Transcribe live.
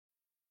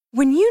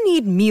When you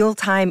need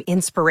mealtime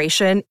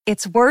inspiration,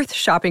 it's worth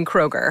shopping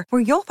Kroger,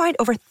 where you'll find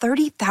over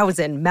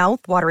 30,000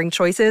 mouth-watering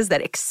choices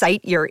that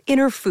excite your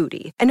inner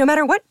foodie. And no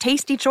matter what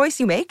tasty choice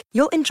you make,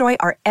 you'll enjoy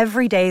our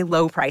everyday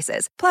low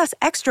prices, plus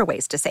extra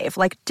ways to save,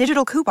 like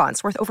digital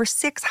coupons worth over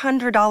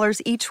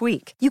 $600 each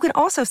week. You can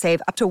also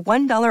save up to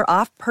 $1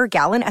 off per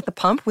gallon at the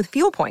pump with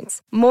fuel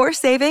points. More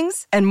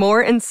savings and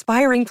more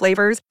inspiring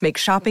flavors make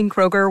shopping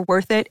Kroger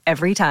worth it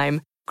every time.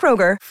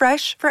 Kroger,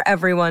 fresh for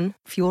everyone.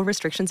 Fuel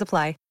restrictions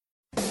apply.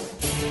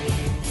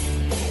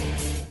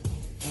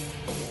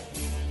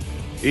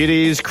 It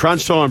is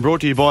Crunch Time, brought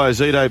to you by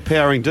Ozito,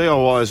 powering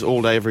DIYs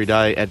all day, every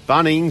day at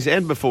Bunnings.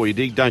 And before you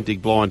dig, don't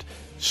dig blind.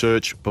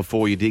 Search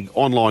before you dig,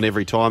 online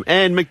every time.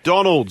 And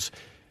McDonald's.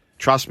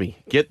 Trust me,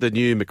 get the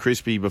new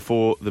McCrispy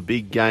before the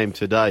big game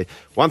today.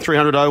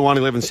 1300 01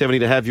 1170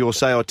 to have your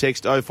say or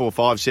text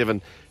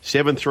 0457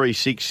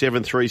 736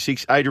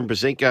 736. Adrian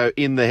Pazenko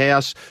in the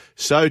house.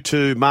 So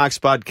too Mark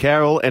Spud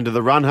Carroll. And to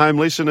the run home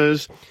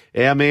listeners,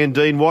 our man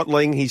Dean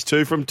Watling, he's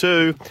 2 from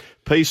 2.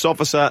 Peace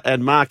Officer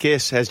and Mark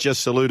S. has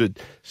just saluted.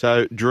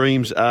 So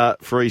dreams are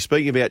free.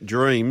 Speaking about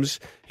dreams,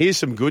 here's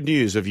some good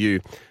news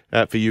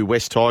for you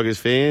West Tigers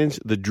fans.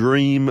 The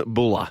Dream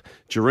Buller.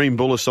 Jareem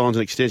Buller signs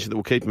an extension that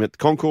will keep him at the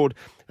Concord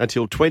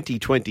until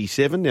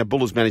 2027. Now,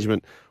 Buller's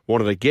management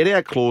wanted a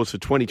get-out clause for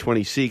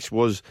 2026,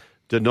 was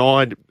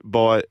denied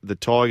by the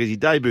Tigers. He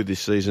debuted this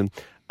season,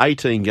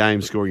 18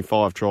 games, scoring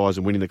 5 tries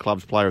and winning the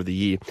club's Player of the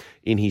Year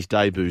in his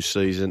debut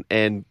season,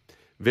 and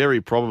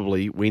very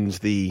probably wins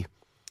the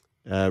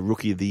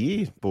Rookie of the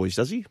Year, boys,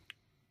 does he?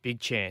 Big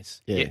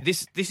chance. Yeah,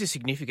 this is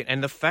significant.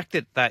 And the fact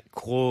that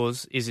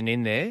clause isn't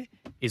in there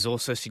is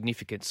also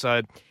significant.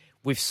 So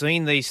we've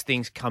seen these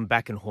things come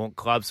back and haunt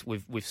clubs.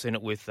 We've seen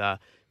it with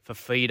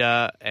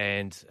Fafita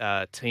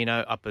and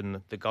Tino up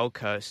in the Gold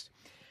Coast.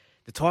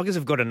 The Tigers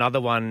have got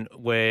another one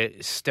where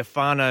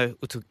Stefano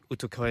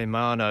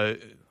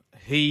Utokoimano,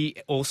 he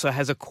also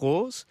has a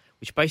clause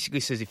which basically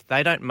says if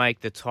they don't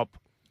make the top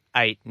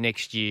 8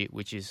 next year,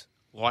 which is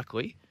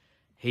likely,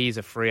 he is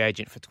a free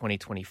agent for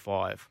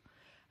 2025.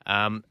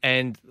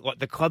 And like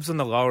the clubs on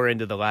the lower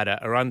end of the ladder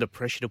are under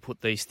pressure to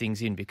put these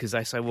things in because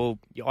they say, well,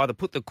 you either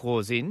put the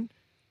clause in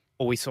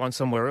or we sign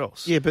somewhere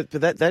else. Yeah, but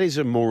that is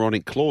a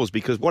moronic clause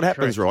because what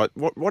happens, right?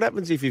 What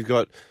happens if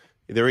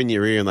they're in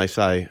your ear and they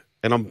say,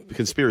 and I'm a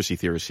conspiracy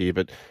theorist here,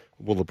 but,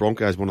 well, the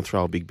Broncos want to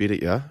throw a big bid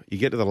at you. You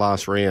get to the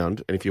last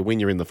round, and if you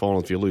win, you're in the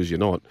finals. If you lose, you're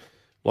not.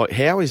 Like,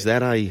 how is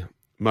that a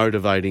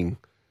motivating?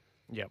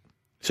 Yep.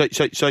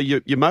 So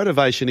your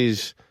motivation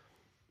is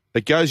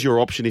it goes your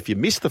option if you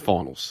miss the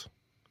finals.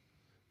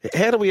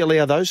 How do we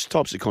allow those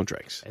types of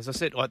contracts? As I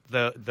said, like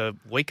the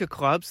weaker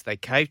clubs, they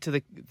cave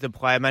to the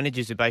player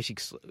managers who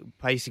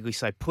basically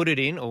say, put it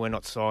in or we're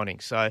not signing.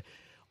 So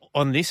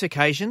on this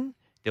occasion,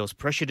 there was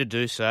pressure to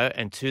do so,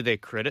 and to their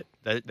credit,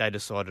 they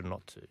decided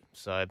not to.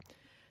 So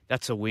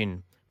that's a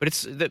win. But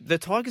it's the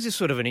Tigers is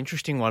sort of an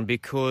interesting one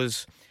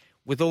because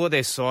with all of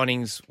their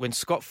signings, when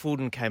Scott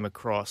Fulton came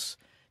across,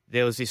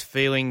 there was this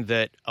feeling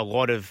that a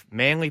lot of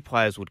Manly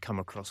players would come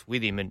across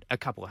with him, and a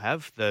couple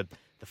have, the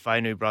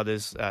Fainu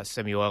brothers,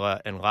 Samuela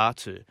and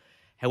Latu.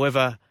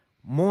 However,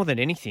 more than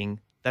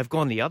anything, they've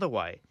gone the other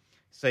way.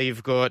 So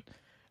you've got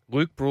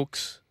Luke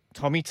Brooks,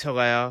 Tommy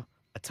Talau,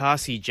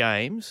 Atasi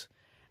James,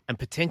 and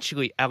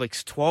potentially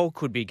Alex Twal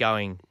could be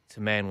going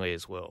to Manly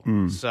as well.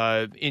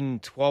 So in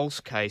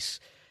Twal's case,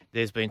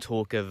 there's been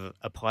talk of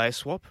a player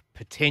swap,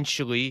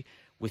 potentially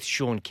with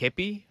Sean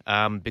Kepi,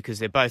 because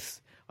they're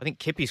both, I think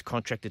Kepi's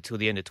contracted till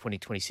the end of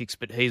 2026,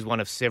 but he's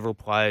one of several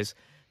players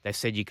they've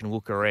said you can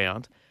look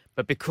around.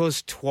 But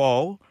because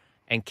Twal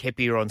and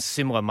Kepi are on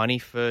similar money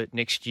for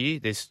next year,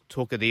 there's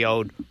talk of the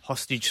old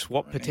hostage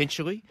swap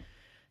potentially.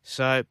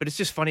 So, but it's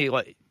just funny,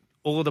 like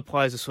all of the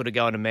players are sort of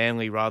going to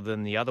Manly rather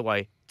than the other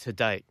way to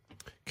date.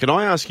 Can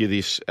I ask you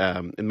this?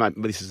 And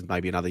this is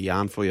maybe another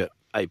yarn for you,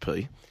 AP.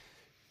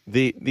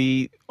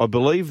 I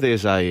believe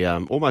there's a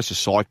almost a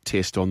psych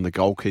test on the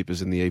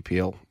goalkeepers in the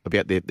EPL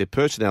about their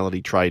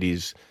personality trait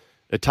is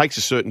it takes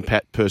a certain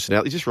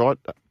personality. Is this right?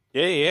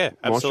 Yeah,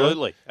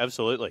 absolutely.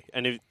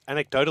 And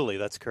anecdotally,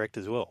 that's correct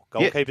as well.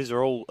 Goalkeepers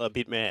are all a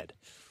bit mad.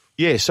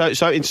 Yeah, so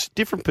in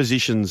different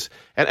positions,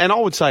 and I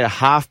would say a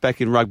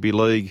halfback in rugby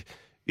league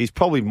is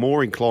probably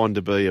more inclined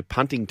to be a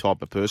punting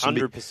type of person.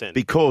 100%.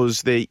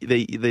 Because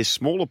they're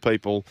smaller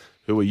people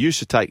who are used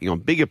to taking on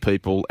bigger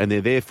people, and they're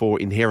therefore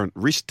inherent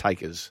risk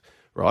takers,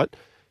 right?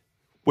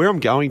 Where I'm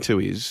going to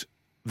is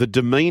the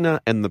demeanour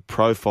and the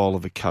profile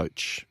of a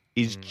coach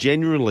is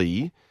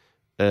generally...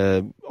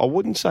 I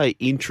wouldn't say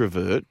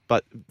introvert,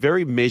 but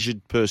very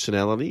measured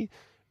personality,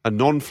 a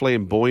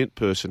non-flamboyant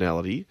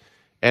personality,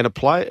 and a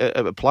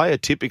player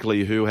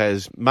typically who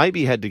has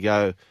maybe had to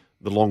go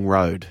the long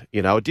road.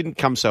 You know, it didn't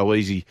come so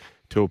easy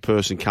to a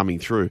person coming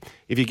through.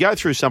 If you go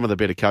through some of the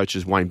better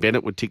coaches, Wayne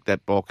Bennett would tick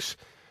that box.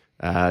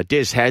 Des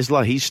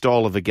Hasler, his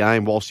style of the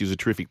game, whilst he was a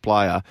terrific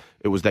player,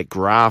 it was that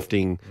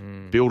grafting,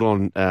 built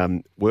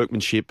on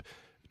workmanship.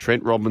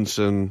 Trent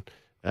Robinson...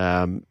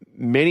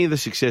 many of the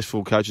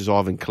successful coaches,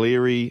 Ivan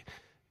Cleary,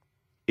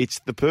 it's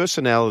the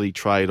personality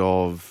trait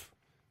of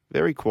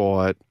very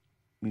quiet,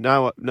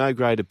 no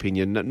great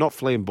opinion, not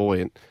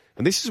flamboyant.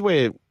 And this is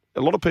where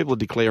a lot of people are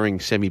declaring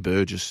Sammy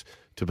Burgess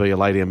to be a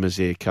lay-down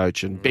misère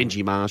coach and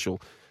Benji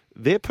Marshall.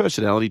 Their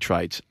personality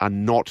traits are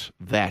not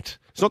that.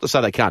 It's not to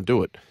say they can't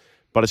do it,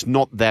 but it's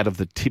not that of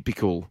the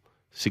typical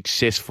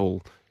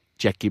successful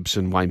Jack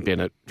Gibson, Wayne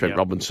Bennett, Trent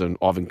Robinson,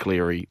 Ivan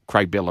Cleary,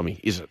 Craig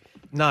Bellamy, is it?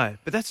 No,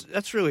 but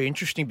that's really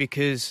interesting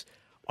because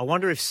I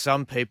wonder if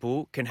some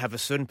people can have a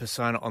certain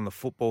persona on the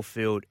football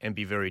field and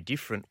be very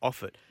different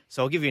off it.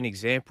 So I'll give you an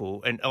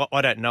example, and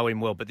I don't know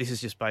him well, but this is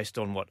just based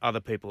on what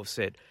other people have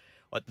said.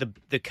 Like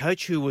the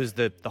coach who was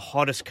the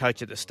hottest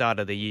coach at the start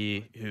of the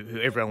year, who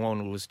everyone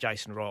wanted, was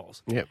Jason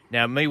Riles. Yep.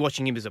 Now, me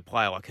watching him as a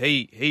player, like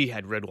he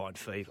had red wine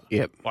fever.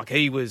 Yep. Like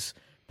he was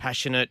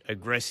passionate,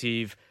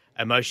 aggressive,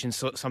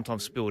 emotions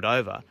sometimes spilled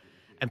over.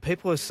 And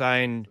people are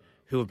saying,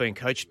 who have been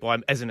coached by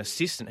him as an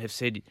assistant, have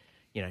said,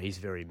 he's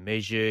very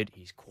measured,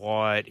 he's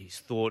quiet, he's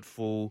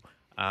thoughtful.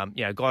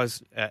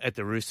 Guys at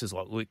the Roosters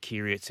like Luke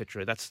Keary,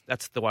 etc.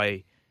 That's the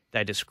way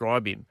they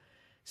describe him.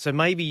 So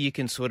maybe you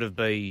can sort of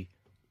be,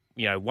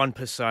 one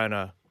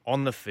persona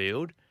on the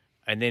field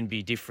and then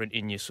be different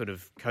in your sort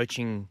of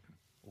coaching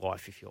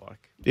life, if you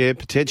like. Yeah,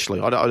 potentially.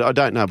 I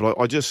don't know, but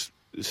I just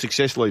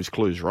success leaves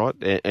clues, right?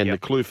 And the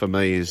clue for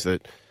me is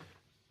that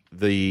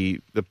the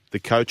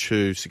coach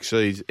who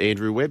succeeds,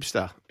 Andrew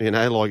Webster,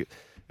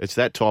 it's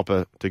that type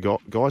of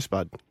guy,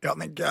 Spud. Yeah, I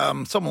think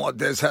someone like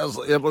Des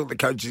Hasler, look at the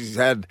coaches he's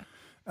had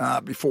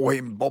before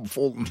him, Bob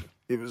Fulton.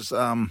 He was,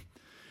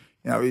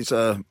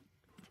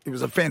 he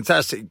was a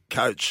fantastic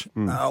coach.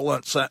 I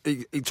learned so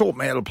he taught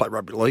me how to play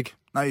rugby league.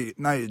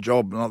 Know your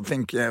job, and I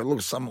think look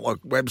at someone like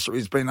Webster.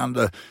 He's been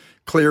under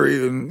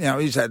Cleary,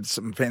 and he's had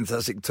some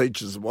fantastic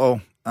teachers as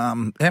well. How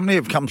many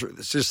have come through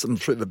the system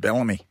through the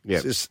Bellamy? Yep.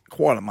 It's just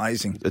quite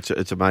amazing.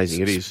 It's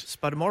amazing. It is.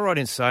 Spud, am I right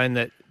in saying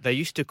that they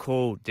used to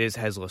call Des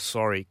Hasler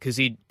sorry because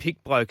he'd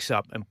pick blokes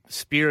up and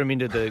spear them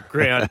into the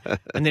ground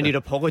and then he'd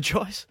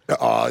apologise?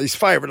 His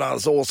favourite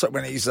is also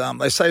when he's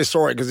they say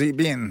sorry because he'd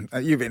be in.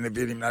 You've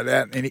interviewed him, no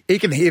doubt, and he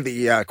can hear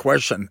the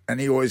question and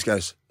he always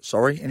goes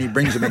sorry and he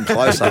brings them in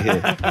closer.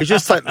 He's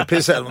just taking the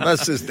piss out of them.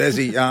 That's just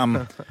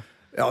Desi.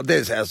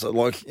 Des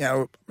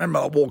Hasler, remember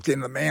I walked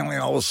into Manly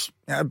and I was,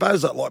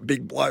 bows up like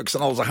big blokes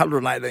and I was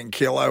 118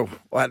 kilo.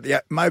 I had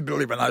the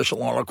mobility of an ocean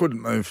line. I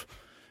couldn't move.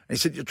 And he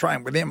said, you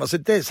train with him? I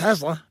said, Des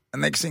Hasler.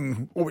 And next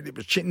thing, all we did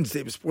was chin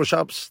dips,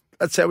 push-ups.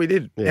 That's how we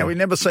did. Yeah. We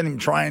never seen him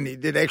train. He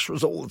did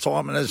extras all the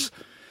time. And as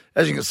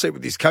you can see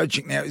with his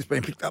coaching now, he's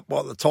been picked up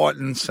by the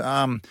Titans.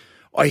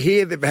 I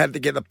hear they've had to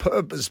get a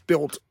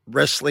purpose-built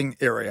wrestling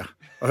area.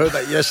 I heard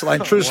that yesterday.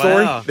 True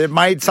story. Wow. They've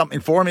made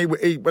something for him.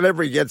 He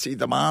whatever he gets, he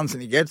demands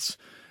and he gets.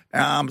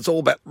 It's all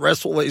about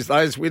wrestle these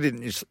days. We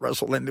didn't used to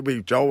wrestle then, did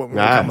we, Joel, when we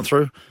were coming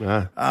through?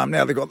 No.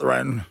 Now they've got their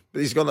own.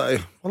 He's got a,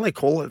 what do they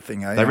call it thing?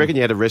 They reckon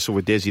you had to wrestle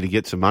with Desi to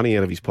get some money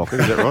out of his pocket.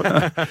 Is that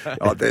right?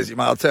 Desi,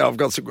 mate, I'll tell you, I've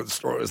got some good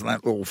stories on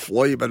that little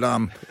flea, but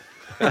I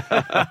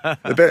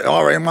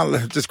reckon one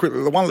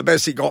of the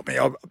best he got me,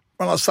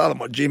 when I started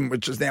my gym,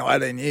 which is now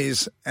 18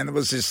 years, and there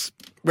was this,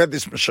 we had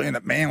this machine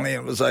at Manly,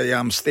 and it was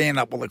a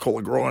stand-up, what they call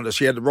a grinder.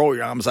 So you had to roll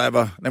your arms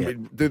over, and then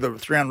we'd do the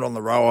 300 on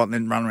the rower, and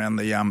then run around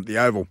the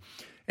oval.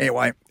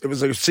 Anyway, it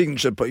was a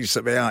signature piece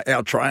of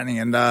our training,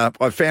 and I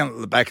found it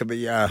at the back of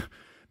the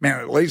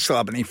Manly Leagues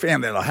Club, and he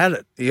found out I had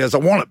it. He goes, I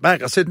want it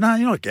back. I said, no,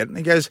 you're not getting it.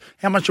 He goes,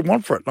 how much you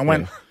want for it? And I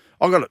went,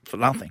 I got it for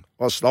nothing.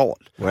 I stole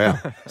it. Wow.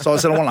 So I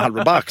said, I want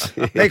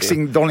 $100. Next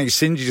thing, Donnie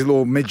Singy's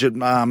little midget,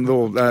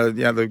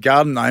 the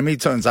garden gnome, he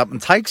turns up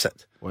and takes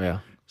it.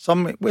 Wow. So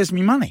I'm like, where's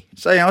my money?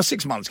 So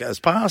 6 months goes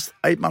past,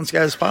 8 months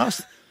goes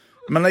past.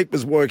 Monique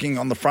was working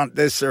on the front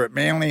desk there at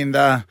Manly,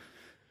 and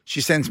she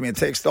sends me a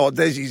text,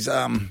 Desi's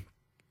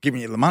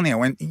giving you the money. I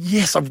went,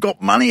 yes, I've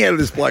got money out of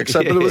this bloke.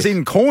 So, but it was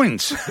in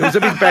coins. It was a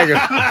big bag of.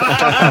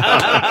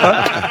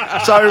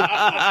 So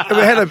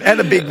we had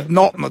a big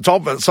knot on the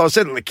top of it. So I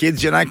said to the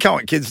kids, come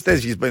on, kids,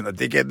 Desi's been a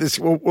dickhead.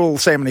 We'll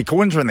see how many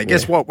coins are in there.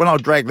 Guess what? When I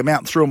dragged them out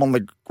and threw them on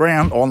the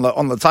ground, on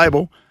the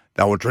table,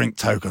 they were drink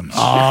tokens.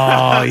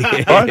 Oh,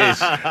 yes.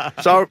 Right?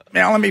 So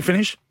now let me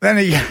finish. Then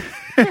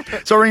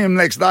so I ring him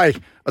the next day.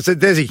 I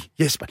said, Desi,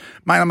 yes,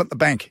 mate, I'm at the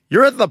bank.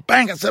 You're at the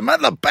bank? I said, I'm at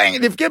the bank,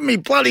 and they've given me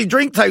bloody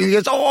drink tokens. He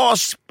goes, oh,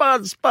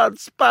 Spud,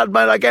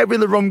 mate, I gave you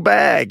the wrong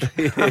bag.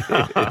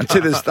 And to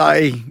this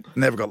day,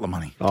 never got the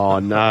money. Oh,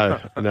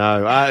 no.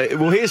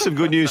 Well, here's some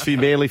good news for you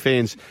Manly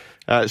fans,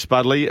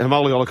 Spudley.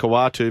 Hamoli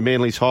Olakawatu,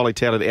 Manly's highly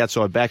touted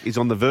outside back, is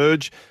on the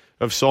verge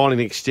of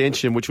signing an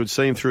extension, which would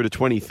see him through to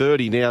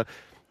 2030. Now,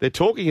 they're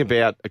talking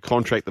about a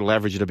contract that'll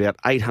average at about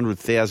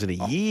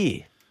 $800,000 a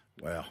year.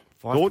 Wow.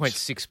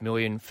 5.6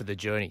 million for the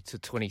journey to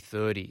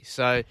 2030.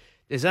 So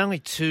there's only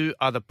two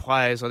other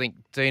players, I think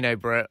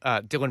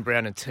Dylan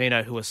Brown and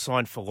Tino, who are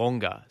signed for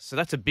longer. So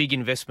that's a big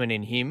investment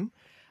in him.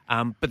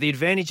 But the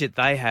advantage that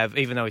they have,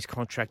 even though he's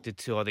contracted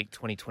till, I think,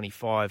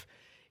 2025,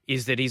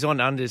 is that he's on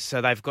unders, so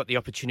they've got the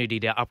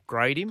opportunity to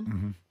upgrade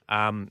him.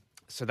 Mm-hmm.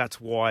 So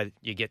that's why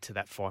you get to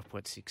that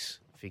 5.6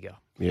 figure.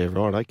 Yeah,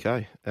 right,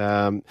 okay.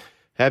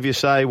 Have your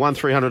say.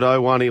 1300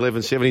 01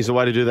 1170 is the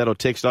way to do that, or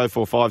text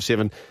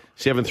 0457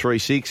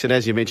 736. And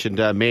as you mentioned,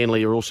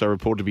 Manly are also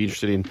reported to be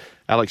interested in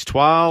Alex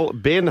Twal.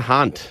 Ben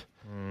Hunt.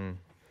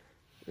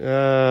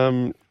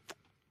 Comments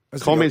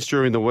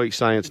during the week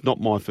saying it's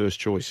not my first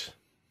choice.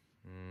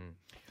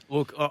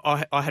 Look,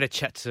 I had a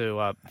chat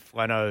to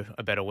Flano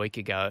about a week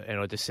ago, and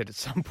I just said at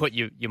some point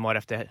you might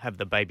have to have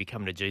the baby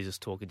come to Jesus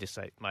talk and just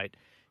say, mate,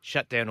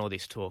 shut down all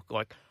this talk.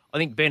 Like, I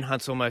think Ben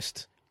Hunt's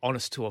almost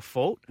honest to a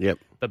fault. Yep.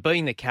 But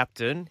being the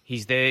captain,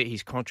 he's there,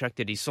 he's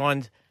contracted, he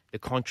signed the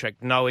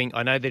contract knowing,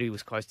 I know that he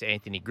was close to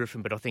Anthony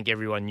Griffin, but I think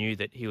everyone knew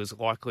that he was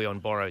likely on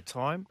borrowed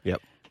time.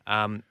 Yep.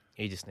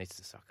 He just needs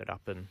to suck it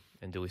up and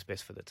do his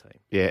best for the team.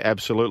 Yeah,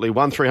 absolutely.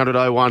 1300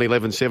 01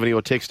 1170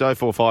 or text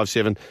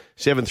 0457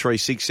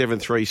 736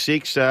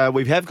 736.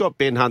 We have got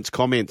Ben Hunt's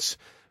comments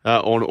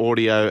on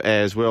audio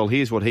as well.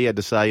 Here's what he had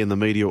to say in the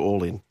media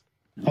all in.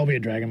 I'll be a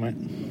Dragon, mate.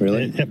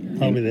 Really? Yep,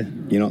 I'll be there.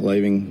 You're not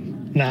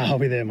leaving? Nah, I'll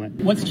be there, mate.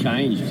 What's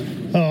changed?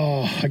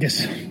 Oh, I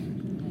guess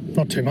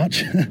not too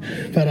much,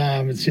 but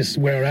it's just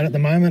where we're at the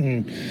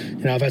moment.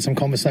 And I've had some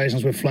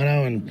conversations with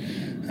Flano,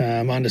 and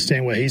I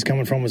understand where he's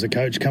coming from as a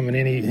coach coming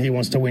in. He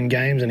wants to win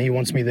games, and he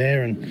wants me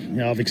there,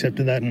 and I've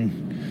accepted that.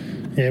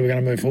 And yeah, we're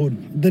going to move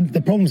forward.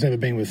 The problem's never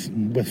been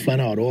with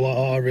Flano at all.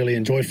 I really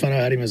enjoyed Flano.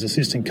 I had him as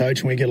assistant coach,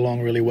 and we get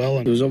along really well.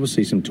 And there was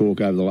obviously some talk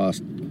over the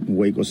last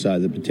week or so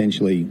that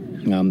potentially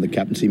the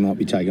captaincy might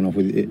be taken off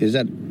with. Is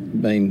that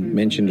been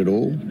mentioned at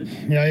all?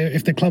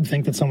 If the club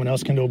think that someone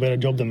else can do a better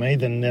job than me,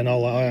 then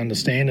I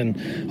understand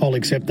and I'll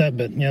accept that.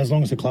 But as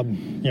long as the club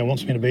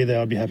wants me to be there,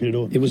 I'd be happy to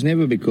do it. It was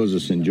never because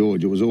of St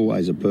George. It was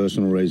always a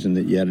personal reason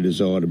that you had a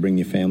desire to bring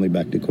your family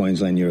back to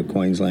Queensland. You're a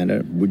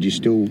Queenslander. Would you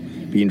still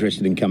be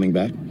interested in coming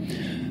back?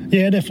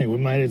 Yeah, definitely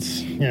would, mate.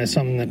 It's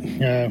something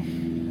that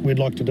we'd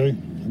like to do.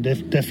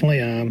 Definitely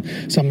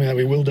something that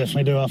we will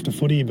definitely do after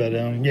footy. But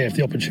if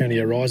the opportunity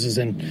arises,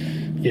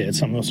 then it's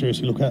something we'll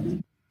seriously look at.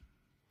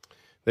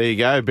 There you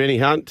go, Benny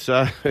Hunt.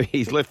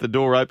 He's left the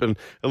door open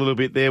a little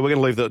bit there. We're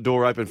going to leave the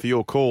door open for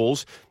your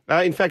calls.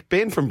 In fact,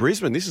 Ben from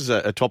Brisbane, this is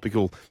a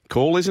topical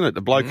call, isn't it?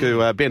 The bloke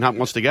who Ben Hunt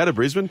wants to go to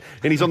Brisbane,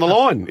 and he's on the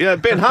line. Yeah,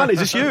 Ben Hunt, is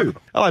this you?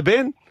 Hello,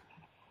 Ben.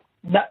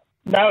 No,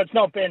 it's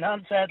not Ben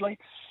Hunt, sadly.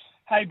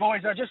 Hey,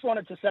 boys, I just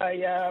wanted to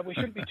say we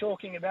shouldn't be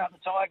talking about the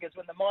Tigers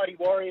when the mighty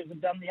Warriors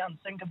have done the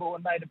unthinkable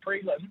and made a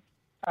prelim.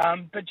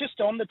 But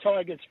just on the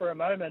Tigers for a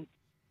moment,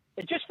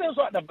 it just feels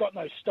like they've got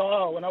no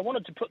style, and I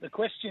wanted to put the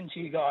question to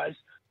you guys.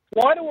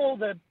 Why do all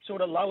the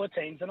sort of lower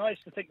teams, and I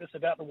used to think this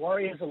about the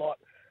Warriors a lot,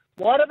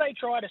 why do they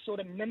try to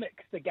sort of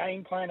mimic the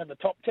game plan of the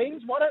top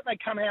teams? Why don't they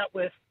come out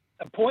with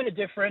a point of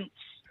difference?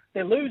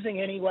 They're losing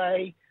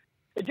anyway.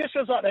 It just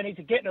feels like they need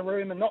to get in a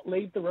room and not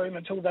leave the room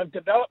until they've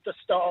developed a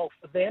style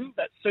for them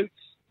that suits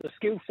the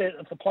skill set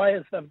of the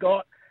players they've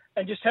got,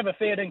 and just have a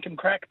fair dinkum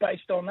crack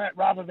based on that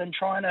rather than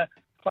trying to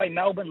play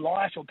Melbourne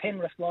light or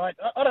Penrith light.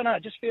 I don't know.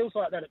 It just feels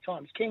like that at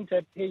times. Keen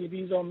to hear your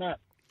views on that.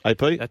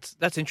 AP?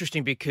 That's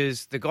interesting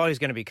because the guy who's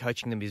going to be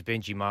coaching them is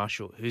Benji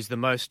Marshall, who's the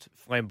most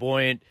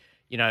flamboyant,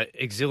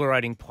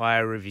 exhilarating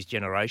player of his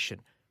generation.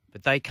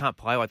 But they can't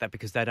play like that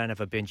because they don't have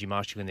a Benji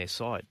Marshall in their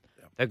side.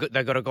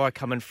 They've got a guy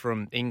coming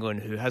from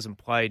England who hasn't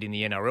played in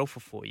the NRL for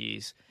 4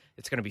 years.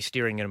 It's going to be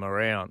steering him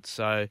around.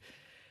 So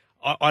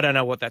I don't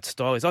know what that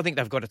style is. I think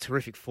they've got a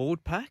terrific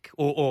forward pack,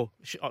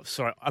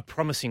 a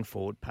promising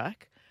forward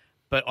pack.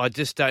 But I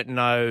just don't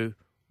know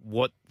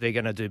what they're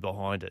going to do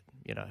behind it.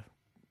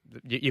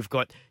 You've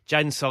got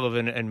Jaden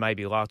Sullivan and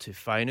maybe Latu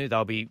Fainu.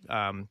 They'll be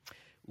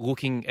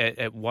looking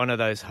at one of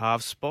those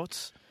half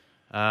spots.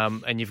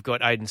 And you've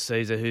got Aiden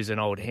Caesar, who's an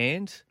old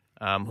hand,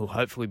 who'll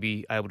hopefully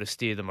be able to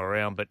steer them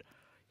around. But,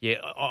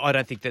 I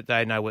don't think that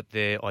they know what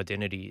their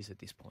identity is at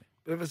this point.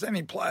 If there's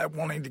any player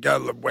wanting to go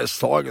to the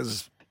West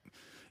Tigers,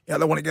 they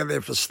want to go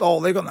there for style.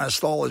 They've got no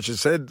style, as you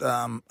said,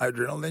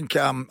 Adrian. I think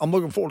I'm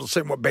looking forward to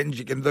seeing what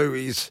Benji can do.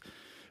 He's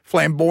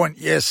flamboyant,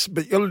 yes,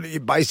 but you've got to do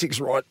your basics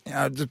right.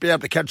 Just be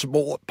able to catch the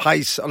ball at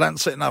pace. I don't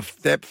see enough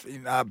depth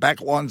in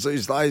back lines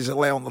these days,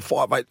 allowing the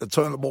 5'8" to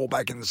turn the ball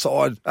back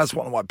inside. That's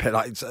one of my pet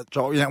hates, that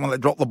job. When they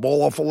drop the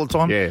ball off all the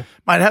time. Yeah.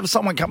 Mate, have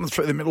someone coming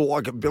through the middle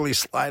like a Billy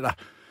Slater.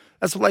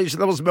 That's what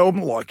that was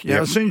Melbourne like.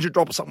 As soon as you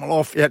drop someone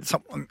off, you had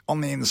something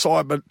on the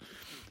inside. But,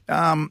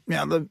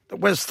 the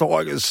West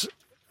Tigers,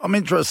 I'm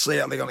interested to see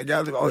how they're going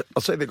to go. I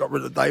see they got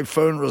rid of Dave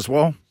Ferner as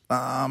well.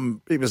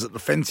 He was a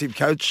defensive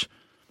coach.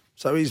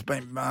 So he's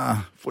been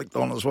flicked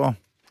on as well.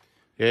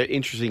 Yeah,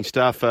 interesting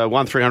stuff.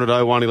 1300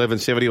 01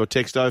 1170 or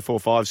text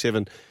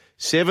 0457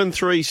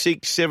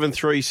 736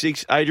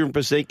 736. Adrian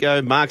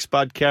Paseko, Mark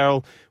Spud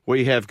Carroll.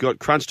 We have got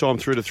crunch time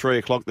through to 3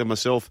 o'clock. Then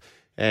myself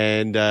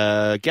and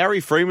Gary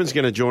Freeman's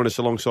going to join us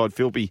alongside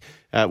Philby.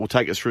 Will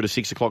take us through to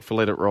 6 o'clock for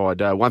Let It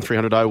Ride.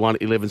 1300 01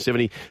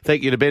 1170.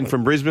 Thank you to Ben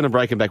from Brisbane, and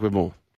breaking back with more.